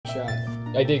shot.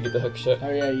 I did get the hook shot. Oh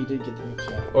yeah, you did get the hook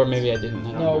shot. Or maybe I didn't.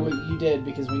 I don't remember. You did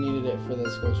because we needed it for the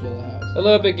sculpture of the house.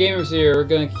 Hello, big gamers here. We're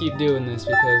gonna keep doing this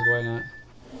because why not?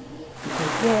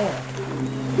 Yeah.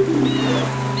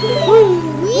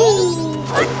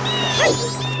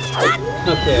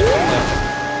 Okay.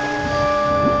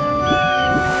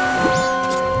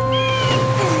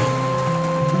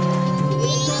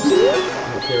 I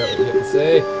don't care what you have to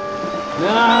say.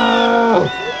 No!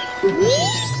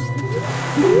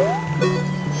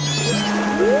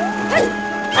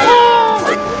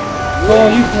 Oh,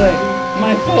 you play.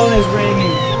 My phone is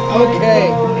ringing. Okay.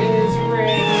 It is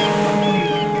ringing.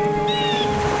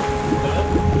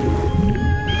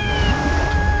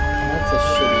 That's a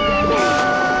shitty game.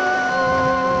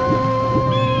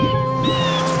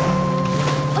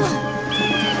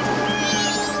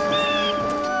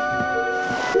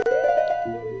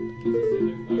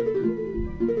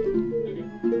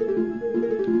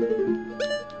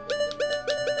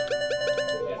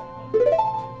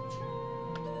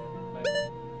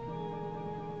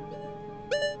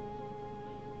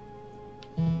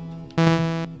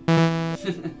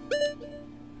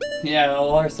 Yeah,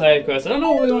 all our side quests. I don't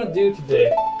know what we want to do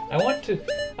today. I want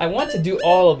to do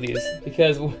all of these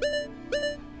because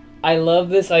I love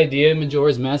this idea in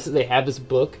Majora's Mask that they have this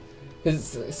book.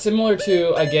 Because it's similar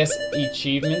to, I guess,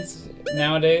 achievements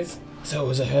nowadays. So it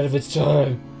was ahead of its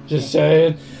time. Just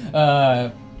saying.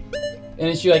 And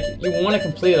it's you want to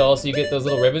complete it all, so you get those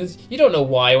little ribbons. You don't know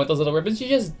why you want those little ribbons. You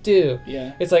just do.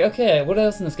 Yeah. It's like, okay, what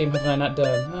else in this game have I not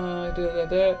done? I did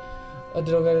that.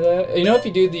 You know, if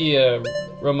you do the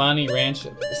Romani Ranch,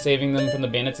 saving them from the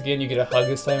bandits again, you get a hug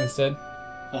this time instead.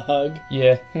 A hug?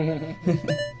 Yeah.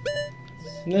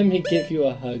 Let me give you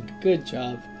a hug. Good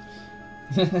job.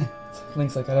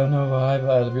 Link's like, I don't know why, but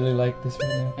I really like this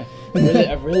right now.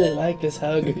 I really like this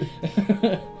hug.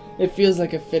 It feels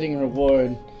like a fitting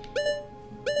reward.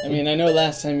 I mean, I know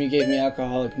last time you gave me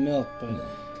alcoholic milk, but...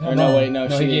 Or no, wait, no,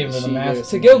 he gave her the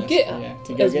mask. To go get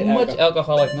as get much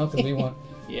alcoholic milk as we want.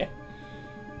 Yeah.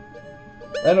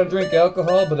 I don't drink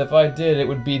alcohol, but if I did, it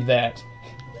would be that.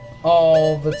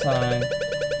 All the time.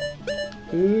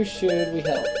 Who should we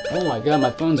help? Oh my god,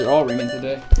 my phones are all ringing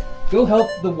today. Go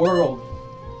help the world.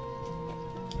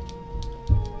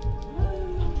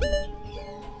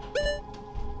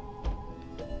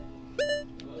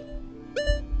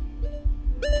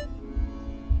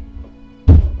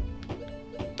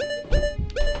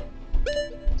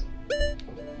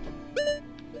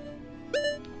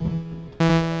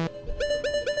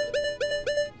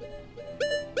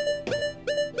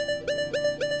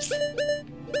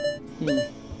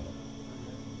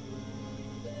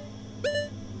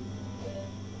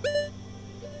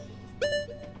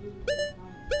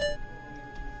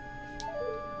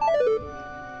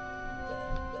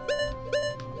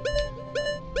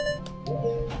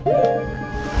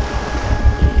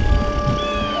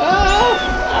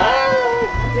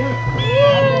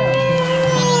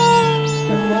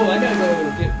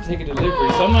 Take a delivery,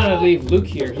 so I'm gonna leave Luke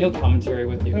here. He'll commentary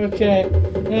with you. Okay.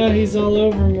 Oh, he's all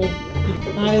over me.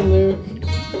 Hi, Luke.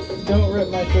 Don't rip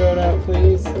my throat out,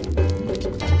 please.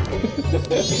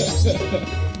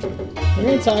 We're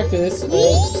gonna talk to this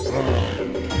old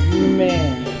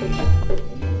man.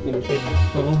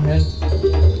 Go ahead.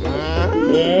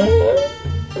 Yeah?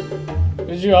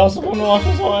 Did you also come to watch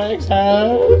us on Eggs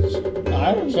Hatch?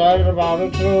 I'm excited about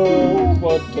it too,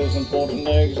 but those important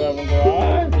eggs haven't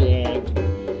arrived yet.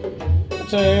 It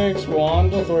takes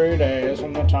 1 to 3 days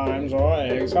from the time our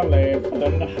eggs are laid for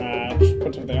them to hatch,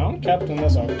 but if they aren't kept in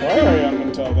this aquarium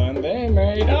until then, they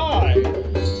may die.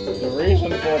 The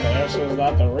reason for this is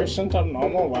that the recent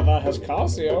abnormal weather has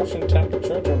caused the ocean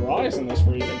temperature to rise in this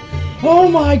region. Oh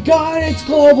my god, it's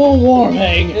global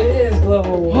warming! It is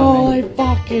global warming. Holy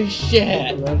fucking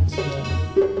shit!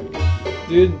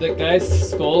 Dude, that guy's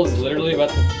skull is literally about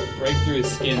to break through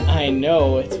his skin. I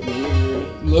know, it's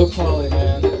weird. Low poly,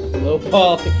 man. Low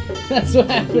poly. That's what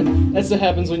happens. That's what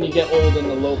happens when you get old in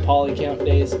the low poly count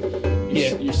days.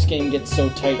 Your skin gets so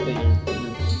tight that your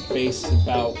face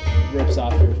about rips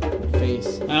off your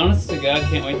face. I honest to God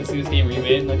can't wait to see this game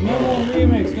remade. Like, no more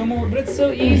remakes, no more. But it's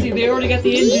so easy. They already got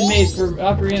the engine made for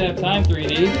Ocarina of Time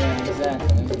 3D. Yeah,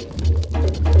 exactly.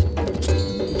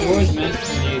 Majora's Mask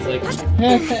 3D is like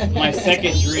my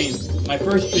second dream. My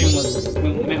first dream was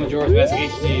when Majora's Mask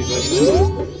HD, but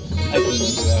I couldn't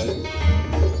live without it.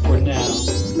 For now.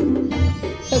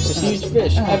 That's a huge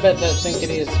fish. I bet that thing could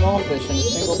eat a small fish in a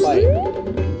single bite.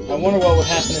 I wonder what would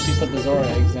happen if you put the Zora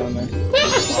eggs down there.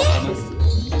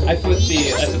 I put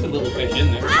the little fish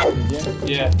in there. Did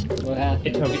you? Yeah. What happened?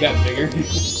 It totally got bigger.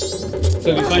 So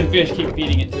if you find fish, keep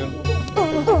feeding it to him.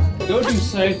 Go do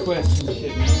side quests and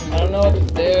shit, man. I don't know what to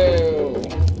do.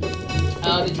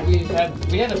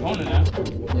 We had a opponent now.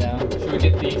 Yeah. Should we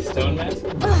get the stone mask?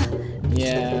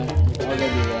 Yeah. I'll go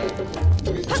do that.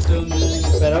 Get the stone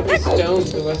mask. But I'll be stoned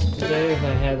the rest of the day if I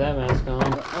have that mask on.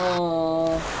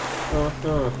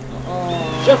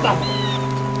 Shut the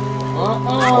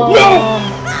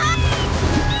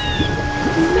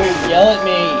Don't yell at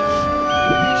me.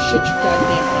 Shut your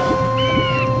goddamn mouth.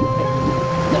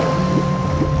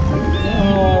 No,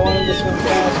 I wanted to swim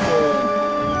faster.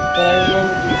 But I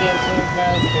remembered you can't swim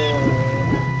faster.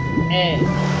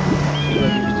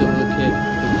 You're still a little kid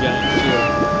with a giant shield.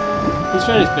 He's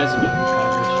trying his best to make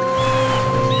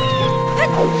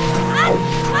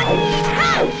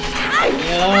Leave me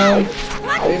alone!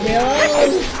 Leave me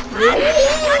alone!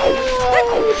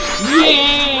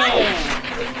 Yeah!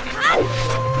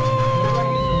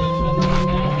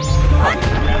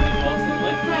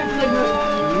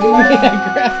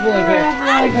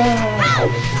 Grappling hook.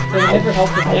 But it never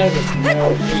helped with damage.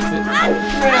 No,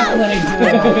 grappling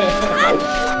hook.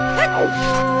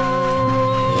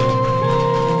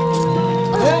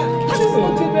 This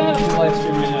isn't too bad on the live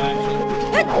stream right now, actually.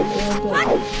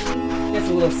 It's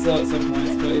a little slow at some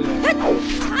points, but you know.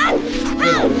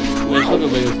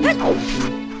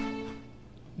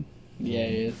 Yeah,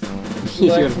 he is.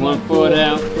 He's got one foot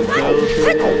out, put the other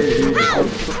foot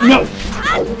in. No!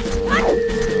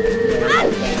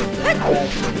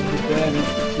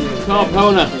 Call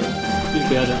Pona! You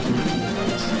got it.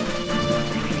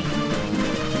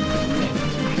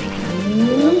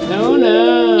 No,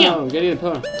 no! Get in the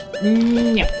Pona.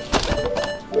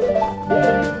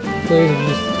 Please,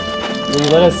 just will you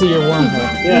let us see your wormhole?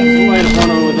 Yeah, somebody the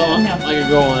Pona was on. I could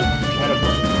go on.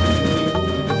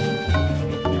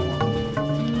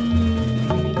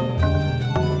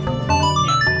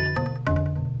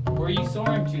 Where are you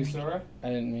soaring to, Sora? I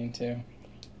didn't mean to.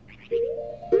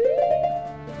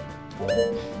 I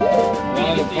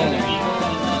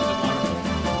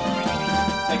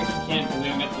guess we can't because we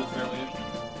haven't got to the turtle yet.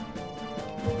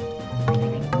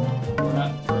 We're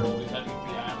not turtle, we had to get to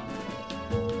the island.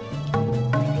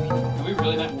 Have we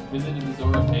really not visited the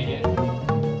Zora Bay yet?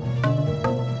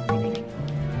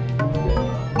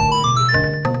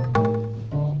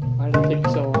 Why did it take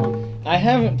so long? I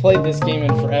haven't played this game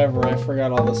in forever. I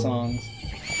forgot all the songs.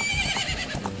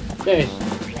 Hey.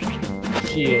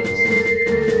 She is.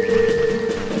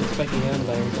 Spiky hand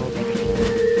by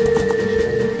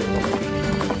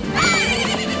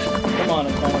Come on,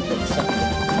 I'm trying to put something.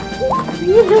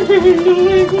 No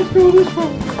way, let's go this way.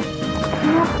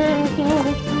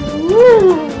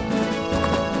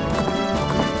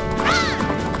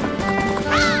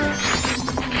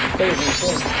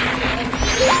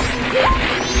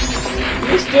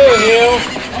 Let's do it, Hill.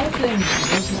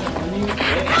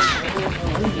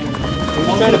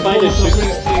 I'm trying to find this shit.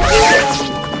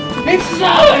 It's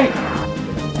snowing!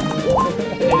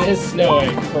 It is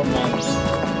snowing for months. I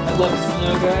love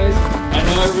snow, guys. I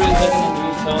know everybody's like in the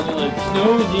news telling me like snow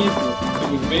is evil. It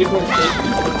was made for safety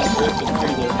to put my Christmas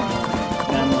tree there.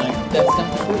 And I'm like, that's not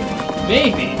true.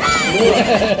 Maybe. I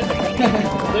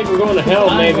think we're going to hell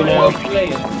maybe now.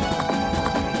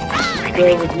 So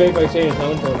it was made by Satan's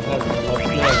own for heaven. I love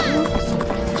snow.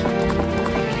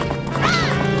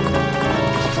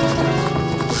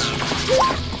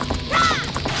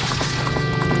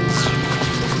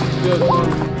 Good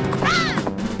one.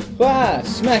 Ah,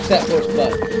 smack that horse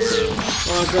butt.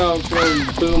 Watch out from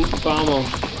boom bomber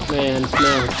man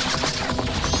snow.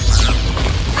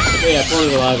 Yeah,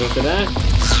 Pony's alive after that.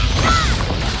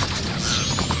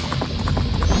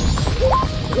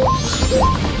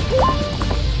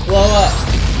 Blow up.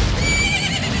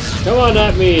 Come on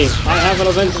at me! I have an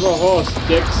invincible horse,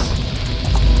 dicks.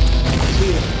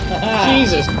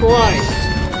 Jesus Christ!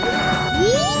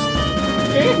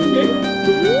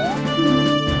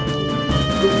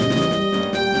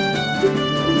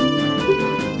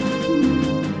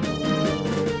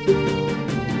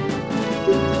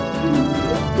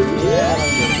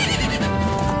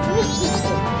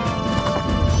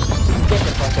 Get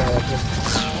the fuck out of here.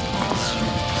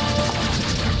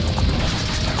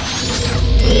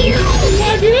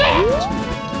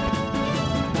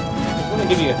 I want to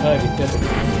give you a hug because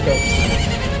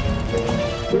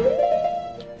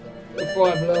Before I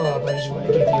blow up, I just want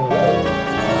to give you a hug.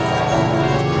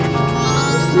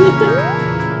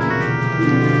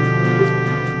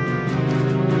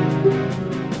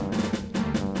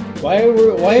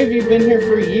 Why have you been here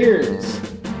for years?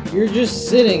 You're just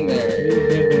sitting there. He's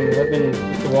been living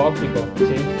with the wall people, see?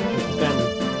 With his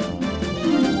family.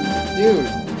 Dude,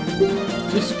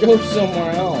 just go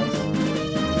somewhere else.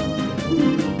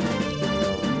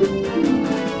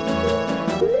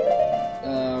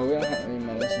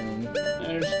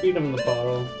 feed him the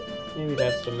bottle. Maybe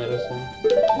that's the medicine.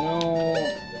 No.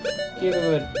 Give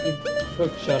him a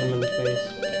hook shot him in the face.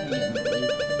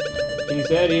 He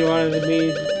said he wanted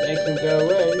me to make him go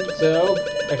away, so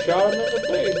I shot him in the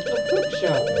face. A hook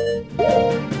shot.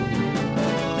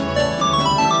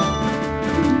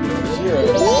 Zero.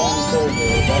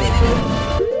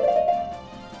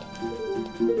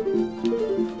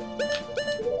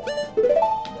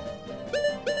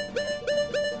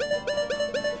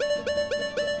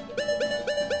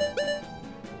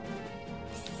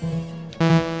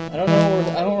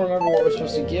 I don't remember what we're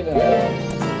supposed to give him.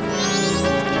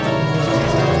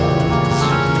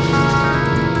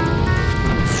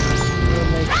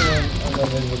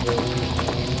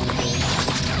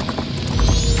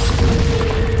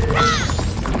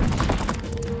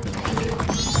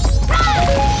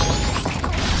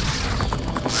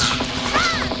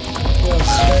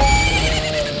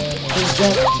 He's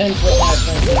jumped 10 foot high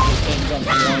fences, just can't jump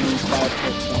from 5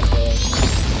 foot something.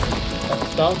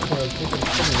 Stop for a pretty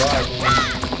wide, man.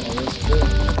 That's true.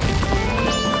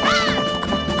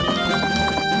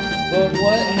 But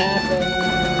what happens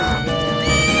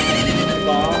when a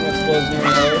bomb explodes near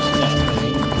your nose?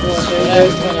 Nothing. What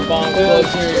happens when a bomb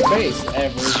explodes near your face?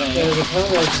 Everything. There's a kind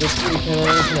of like this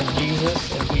incarnation of Jesus,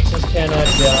 and Jesus cannot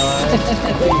die.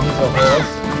 I think he's a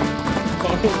horse.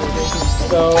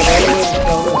 So that is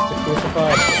tell us to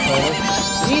crucify a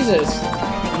horse. Jesus!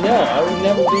 No, I would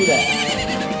never do that.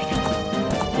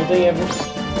 You think if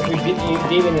we did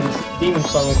demon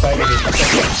spawn we fight it?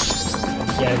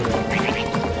 Yeah,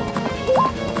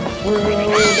 Through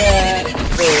that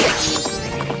first.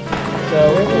 So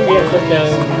we have to put down.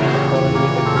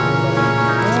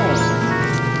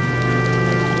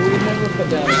 We never put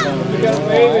down a opponent. We got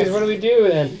babies. What do we do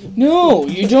then? No,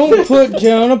 you don't put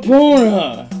down a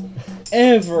Pona!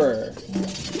 Ever!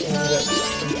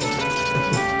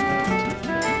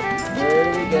 Where do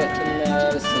we get the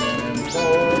medicine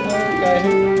for the guy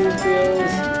who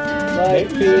feels like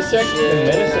Maybe you check the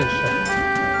medicine shop.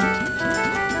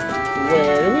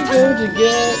 Where do we go to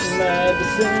get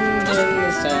medicine in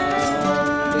this town?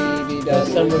 There's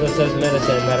somewhere that says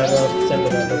medicine, but I don't know what symbol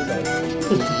that looks like.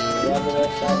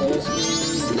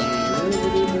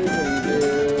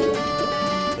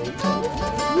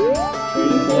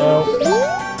 No.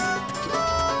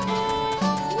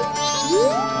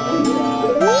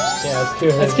 Yeah, it's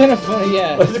cute. That's kind of funny,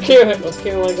 yeah. What's cute? What's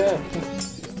cute like that?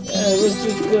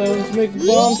 Let's make a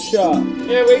bomb shot.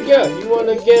 Here we go. You want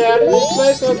to get out of this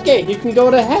place? Okay, you can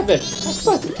go to heaven.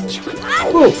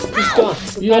 Ooh, he's gone.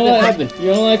 You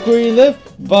don't like where you live?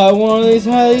 Buy one of these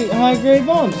high grade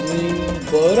bombs, and then you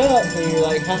blow it up, and you're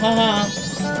like, ha ha ha.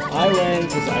 I win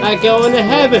because I go into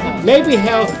heaven. Maybe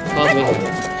hell. Probably.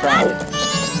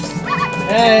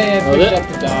 Hey, I picked up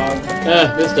the dog.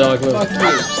 This dog was. Fuck you.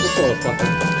 This motherfucker.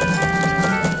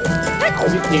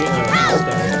 You can't.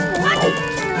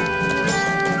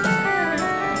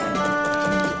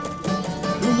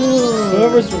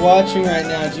 Whoever's watching right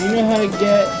now, do you know how to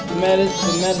get the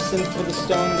medicine for the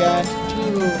stone guy?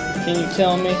 Can you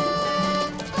tell me?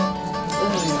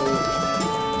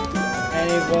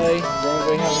 Anybody? Does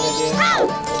anybody have an idea?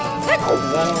 Because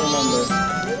I don't remember.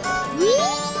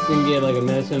 You can get like a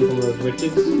medicine from those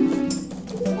witches.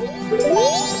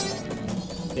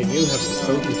 They do have the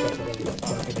potion shop, whatever the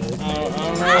fuck it is. I don't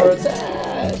know where it's at.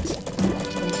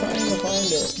 I'm trying to find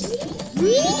it.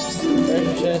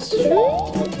 Treasure chest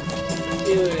shop.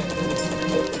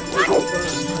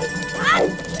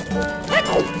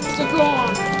 It's a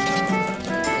gone!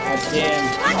 God damn.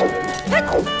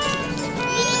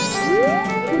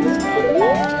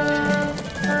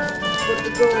 Put the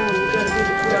goal, we gotta do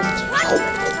the quest.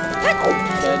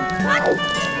 Dead.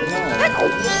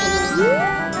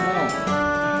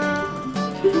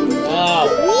 No.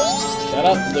 Shut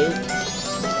up, Luke.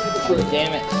 God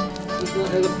damn it. There's no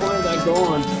other point I go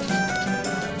on.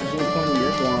 There's no point where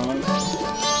you're going on.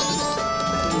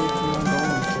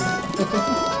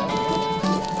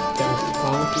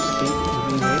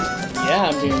 Yeah,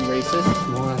 I'm being racist.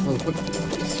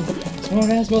 Smart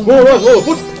ass motherfucker.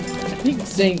 Whoa! He's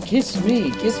saying, kiss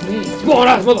me. Smart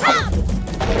ass motherfucker!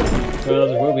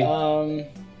 Another ruby. I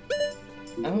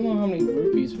don't know how many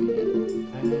rupees we have.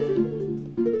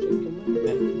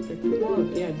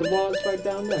 Yeah, the wall is right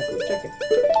down there. Go check it.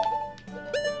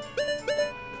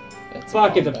 That's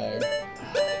Fuck it. better.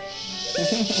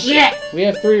 Shit! We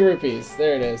have 3 rupees.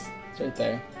 There it is. It's right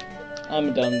there. I'm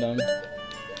a dum-dum.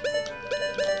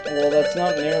 Well, that's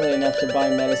not nearly enough to buy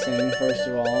medicine, first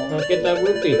of all. I'll get that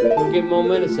rupee. We'll get more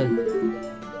medicine.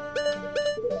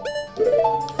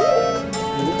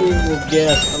 Rupee will get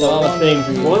us a lot of things.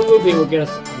 1 rupee will get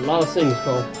us a lot of things,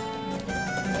 bro.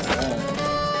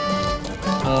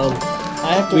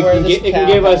 I have to We wear can this it can cap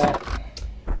give us hat.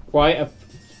 quite a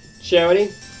charity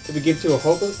if we give to a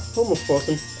homeless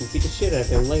person and beat the shit out of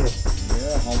him later.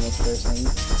 You're a homeless person.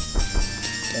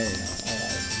 There we go.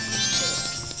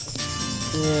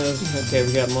 Yeah, okay,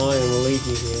 we got Molly and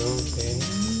Luigi here, okay.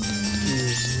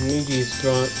 Luigi's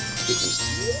drunk.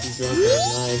 He's drunk at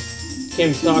 9. Can't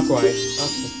even talk right.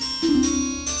 Okay.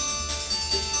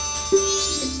 I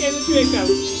can't drink out.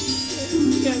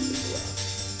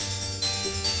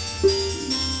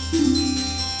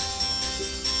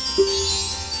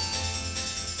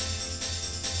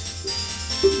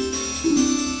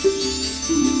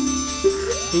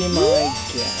 Be my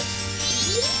guest.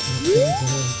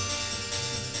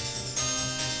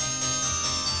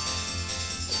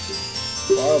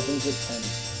 Bar opens at 10.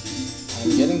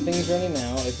 I'm getting things ready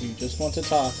now. If you just want to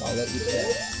talk, I'll let you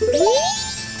say.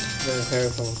 Very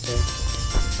terrible, so.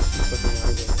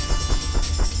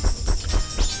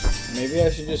 Maybe I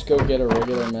should just go get a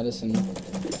regular medicine.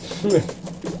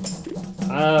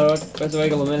 What's a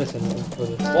regular medicine for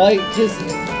this? Well, because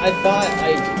I thought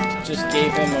I just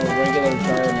gave him a regular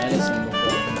jar of medicine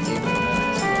before I gave him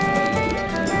medicine.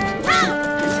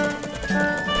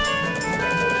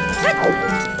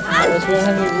 Unless we don't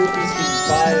have any rupees to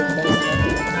buy medicine.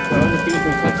 I'm gonna keep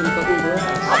from touching fucking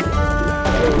grass.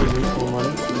 Useful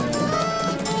money.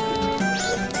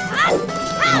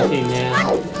 Okay, now.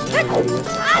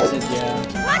 I said yeah.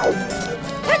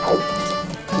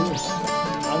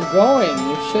 I'm going.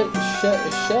 You shut. You shut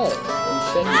your shut.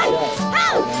 And I'm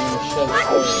gonna shut it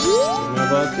for you. You know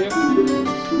about you?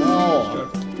 No.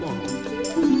 Come on, man.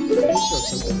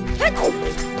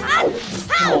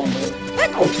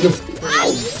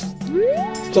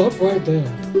 Stop right there.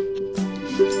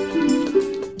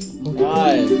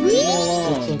 God, leave me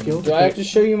alone. Like Do I have to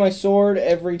show you my sword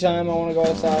every time I want to go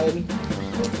outside?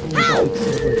 Oh,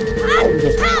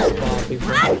 you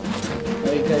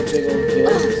got a big old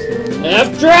kill.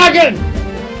 Snapdragon!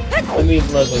 That means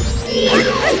Leslie.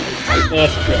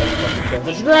 That's dragon. That's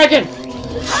a dragon!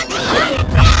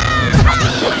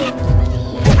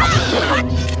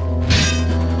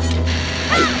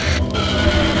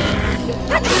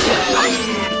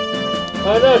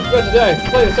 Oh no, it's about to die.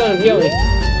 Play the sound of healing. Oh,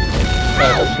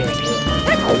 shit.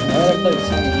 I gotta play the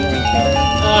sound of healing card.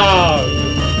 Oh,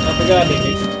 I forgot to give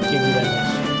you that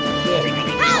much.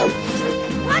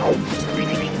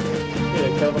 Shit, I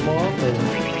cut them off and...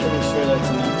 Pretty sure that's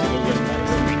enough to go get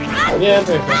medicine. Yeah, I'm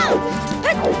pretty sure.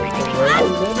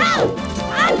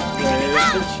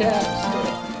 Where's the chapstick?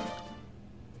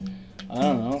 I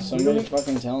don't know. Somebody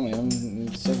fucking tell me. I'm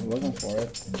sick of looking for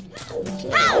it.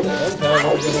 I don't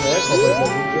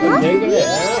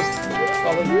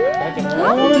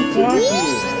want to talk to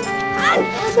you.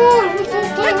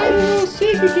 I'm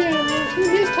sick again.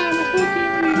 This time I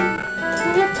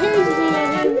have tasers on my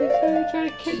head. Try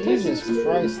to kick Jesus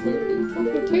Christ, Luke.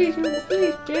 fucking taser in the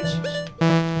face, bitch.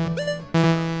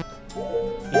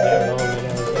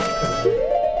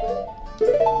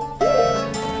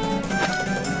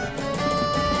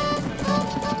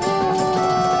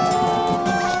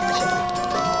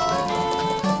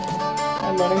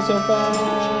 I'm running so fast.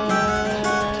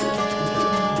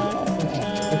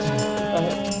 I'm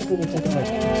gonna take a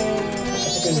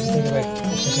break.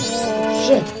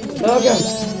 Shit! Oh god!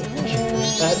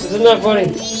 This is not funny.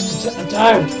 I'm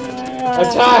tired. I'm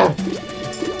tired.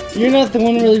 You're not the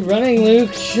one really running,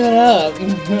 Luke. Shut up. You're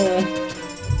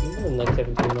running like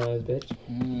 17 miles, bitch.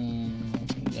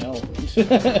 No.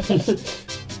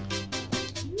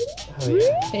 Oh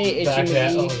yeah. Hey, it's Back you.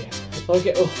 that. Oh yeah.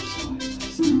 Okay. Oh,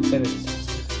 sorry.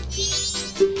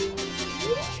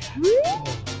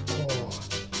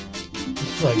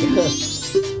 Oh my god.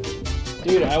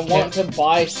 Dude, I want to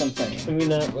buy something. Can we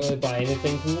not really buy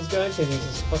anything from this guy because he's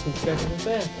just fucking scratching his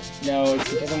back? No, it's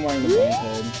because I'm wearing the bunny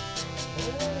hood.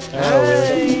 Oh,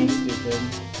 really? Something stupid.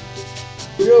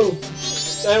 Yo,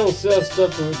 I don't sell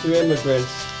stuff to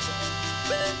immigrants.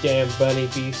 Damn bunny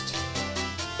beast.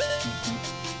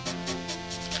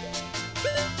 I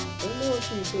don't know what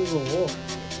you see the wolf,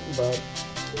 but.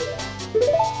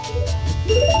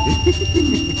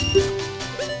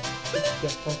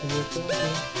 Just fucking with it,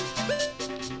 man.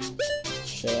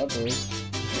 Shut up, Bruce.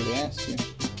 Nobody asked you.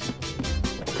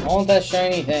 I want that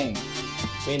shiny thing.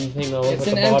 Anything that looks It's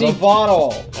like an a empty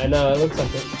bottle. I know, it looks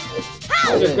like it.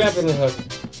 There's a grappling hook.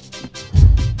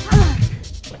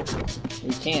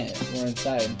 We can't. We're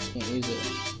inside. We can't use it.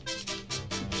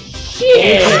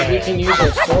 Shit! We can use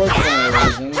our sword for no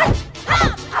reason.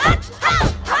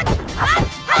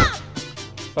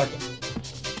 Fuck it.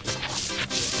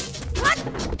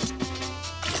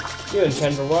 You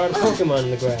encounter wild Pokemon in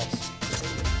the grass.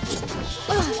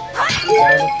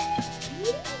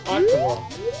 Octorok.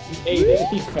 He ate it.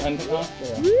 He found an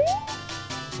Octorok.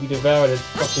 He devoured its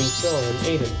fucking soul and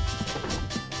ate it.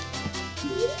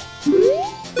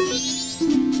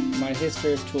 My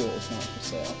history of tools not for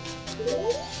sale.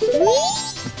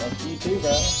 Fuck you too,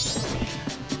 bro.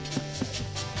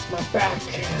 My back.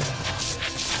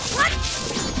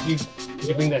 Could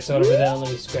you bring that sword over there and let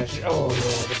me scratch it? Oh no,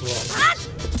 this one.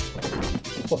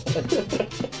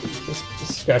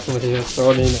 Just scratching with his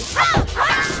sword in it.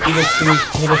 He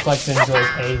just likes to enjoy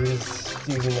pain. He's just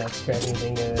using that scratching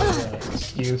thing as an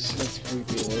excuse. That's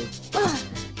creepy, Luke.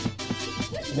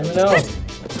 You never know.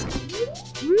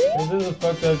 This is a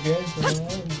fucked up game, so you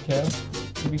can.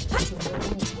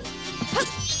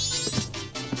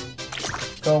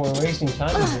 Go, we're wasting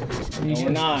time here. No,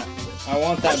 we're not. I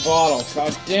want that bottle.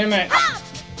 God damn it! I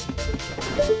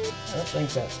don't think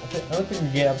that. I don't think we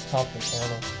get up top of the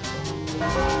channel.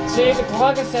 See, the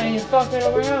clock is saying you're fucking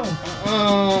around.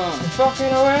 You're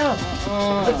fucking around.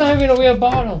 That's not even a real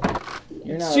bottle.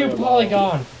 You're not It's 2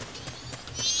 polygon.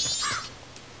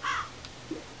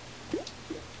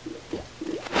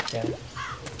 Okay.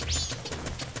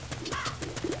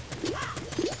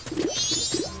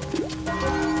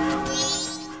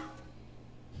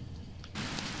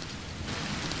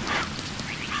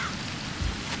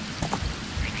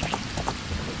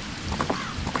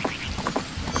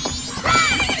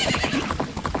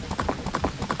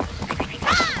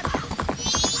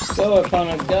 Go,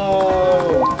 opponent,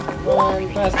 go! Run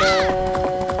faster!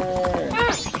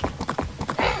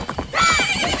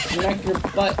 Smack your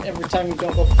butt every time you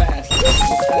don't go fast.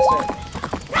 Faster.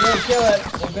 No, kill it.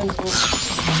 Invincible.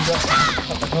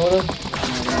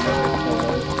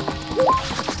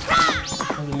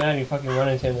 Doesn't matter, you fucking run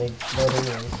into him, they load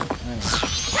anyways.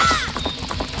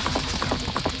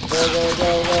 Go, go, go,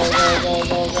 go, go, go, go,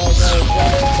 go, go,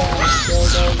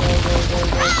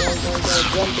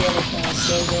 jump the other fast,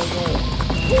 go, go, go.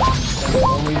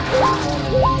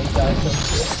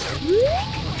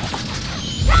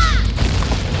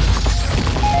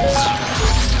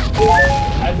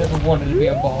 I never wanted to be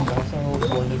a bomb mouse, I always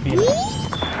wanted to be an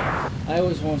axe. I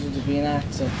always wanted to be an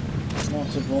actor,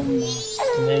 not a bomb mouse.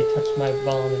 And then he touched my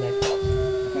bomb and I...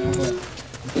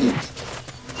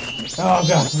 Oh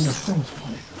god, this is so much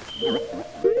fun.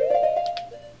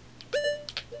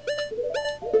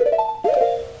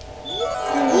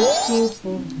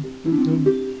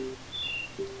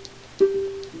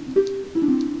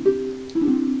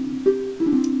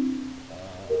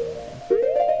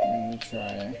 Let me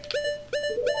try.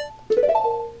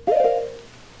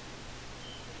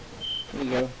 Here you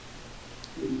go.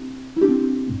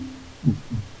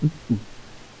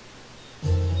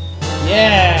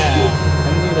 Yeah! I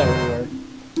knew that would work.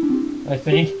 I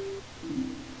think.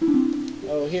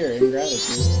 Oh, here, in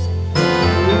gratitude.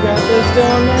 You got this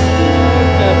stone,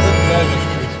 man! That's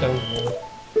just stone wool.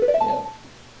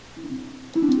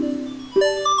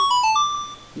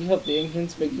 You helped the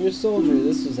inconspicuous soldier.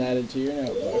 This was added to your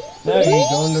notebook. Now you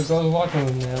go into the walking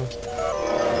room now.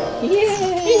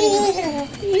 Yeah!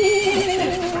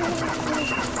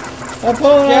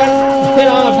 Opponent! Get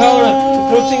on, opponent!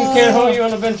 Those things can't hold you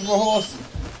on a invincible horse.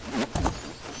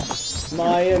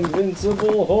 My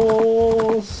invincible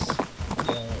horse.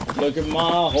 Look at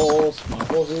my horse. My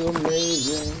horse is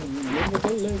amazing. Look at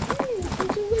the legs.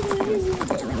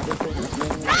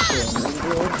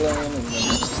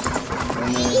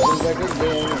 And then it comes back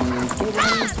again.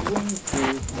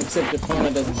 Except the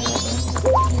opponent doesn't have that.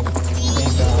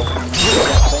 Thank God.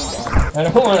 Thank God. I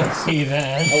don't want to see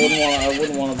that. I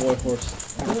wouldn't want a boy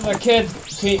horse. This is a kid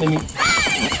cheating me.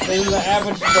 This is an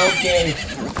average adult game.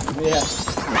 Yeah.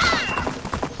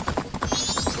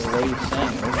 So what are you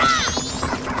saying?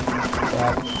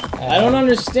 I don't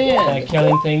understand.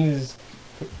 Killing things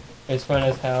is fun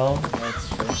as hell. That's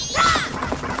true.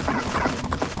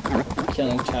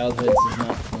 Killing childhoods is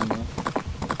not fun though.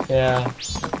 Yeah.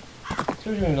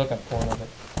 Especially when you look at porn of it.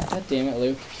 God damn it,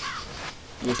 Luke.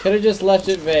 You could have just left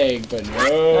it vague, but no,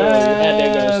 you had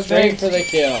to go straight for the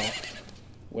kill.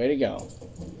 Way to go.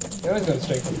 You always go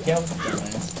straight for the kill.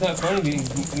 Dumbass. It's not funny to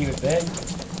leave it vague.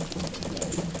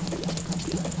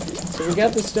 So we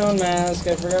got the stone mask.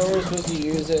 I forgot what we're supposed to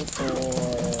use it for.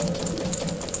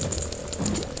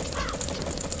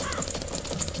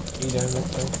 You done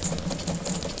with that?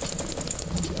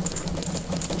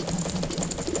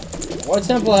 What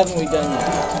temple haven't we done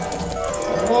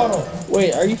yet? Water.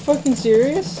 Wait, are you fucking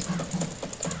serious?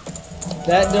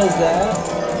 That does that?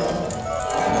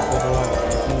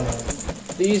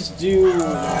 These do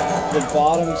the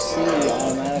bottom C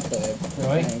automatically. I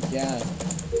Really? think. Yeah.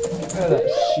 Look at that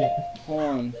shit. Hold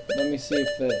on. Let me see if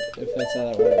that's how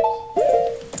that works.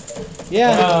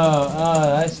 Yeah.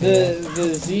 Oh, I see.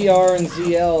 The ZR and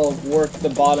ZL work the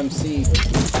bottom C.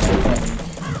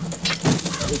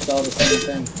 It's all the same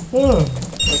thing. Oh,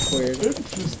 That's weird.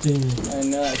 interesting. I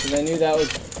know, because I knew that was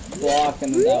block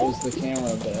and that was the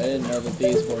camera, but I didn't know that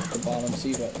these worked the bottom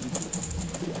C button.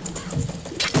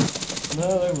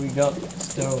 Now that we got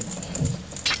stone,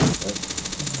 let's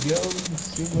go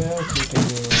see what else we can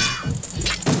do.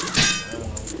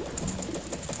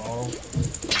 Bottle.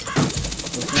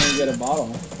 Where can we get a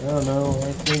bottle? I don't know. I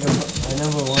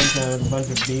remember one time with a bunch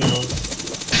of beetles.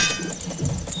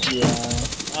 Yeah.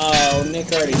 Oh,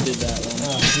 Nick already did that one.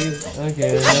 Oh, geez. Okay,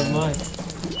 then never mind.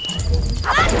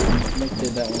 Nick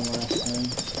did that one last time.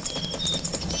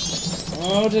 I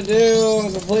don't know what to do.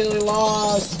 I'm completely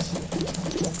lost.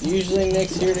 Usually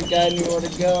Nick's here to guide me where to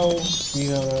go. You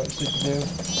don't know what shit to do?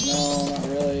 No, not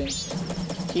really.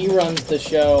 He runs the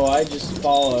show. I just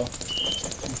follow.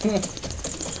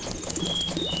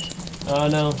 Oh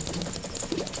no.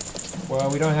 Well,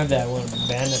 we don't have that one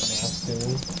bandit mask, do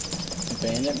we?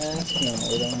 Bandit mask? No,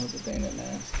 we don't have the bandit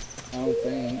mask. I don't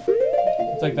think.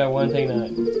 It's like that one thing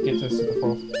that gets us to the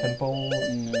fourth temple. No,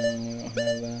 we don't have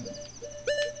that.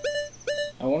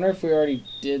 I wonder if we already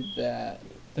did that.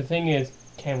 The thing is,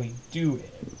 can we do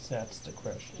it? That's the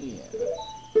question. Yeah.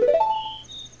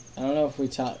 I don't know if we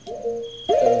taught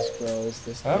those girls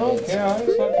this. I don't care, I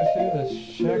just like to see the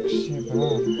sexy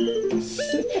body.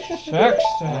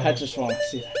 Sexy. I just want to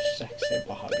see that sexy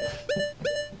body.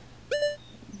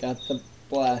 Got the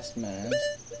blast mask.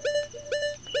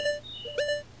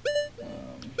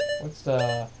 What's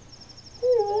the...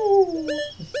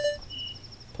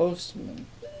 Postman.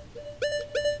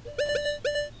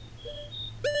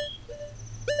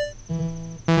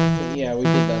 Yeah, we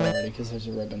did that already because there's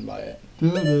a ribbon by it.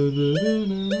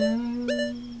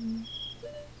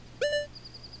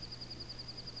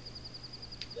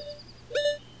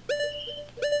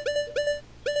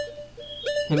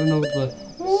 I don't know what the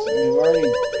We've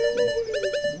already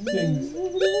things.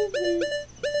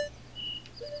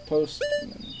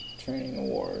 Postman training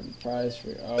award prize for.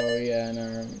 Oh yeah,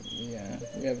 no, yeah,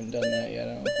 we haven't done that yet.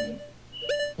 I don't think.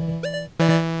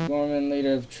 Gorman,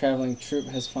 leader of traveling troupe,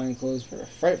 has fine clothes but a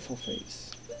frightful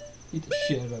face. Beat the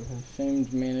shit out of him.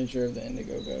 Famed manager of the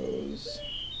Indigogos.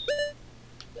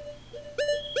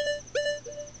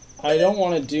 I don't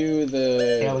want to do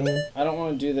the. Alien. I don't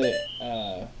want to do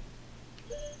the.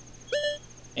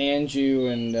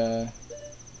 Anju and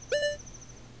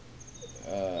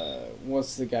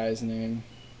what's the guy's name?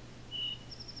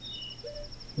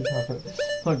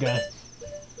 Oh god.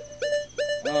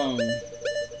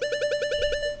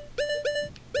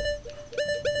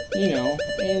 You know,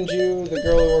 Anju, the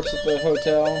girl who works at the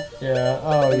hotel. Yeah.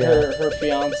 Oh yeah. Her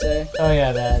fiance. Oh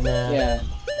yeah, that. Nah. Yeah.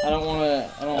 I don't want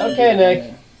to. Okay,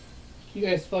 Nick. You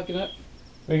guys fucking up.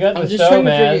 We got I'm the just stone trying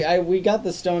to mask. figure. We got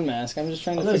the stone mask. I'm just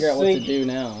trying to figure out what to do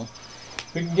now.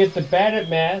 We can get the bandit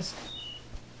mask.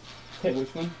 Hey,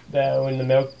 which one? That when the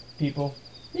milk people.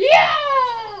 Yeah!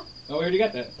 Oh, we already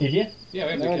got that. Did you? Yeah,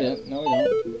 we have No, the we cat. didn't. No, we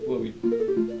don't. Well,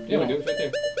 yeah, we do. It's right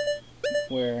there.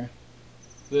 Where?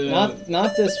 The,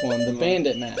 Not this one. The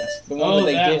bandit mask. The one Oh, that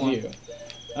they that give one. you.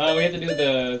 we have to do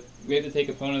the. We have to take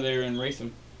Epona there and race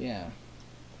him. Yeah.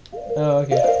 Oh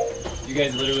okay. You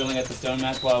guys literally only got the stone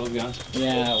mask while I was gone.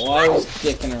 Yeah. Well, I was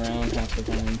dicking around half the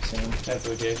time, so. That's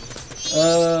okay.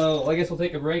 Well, I guess we'll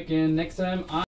take a break, and next time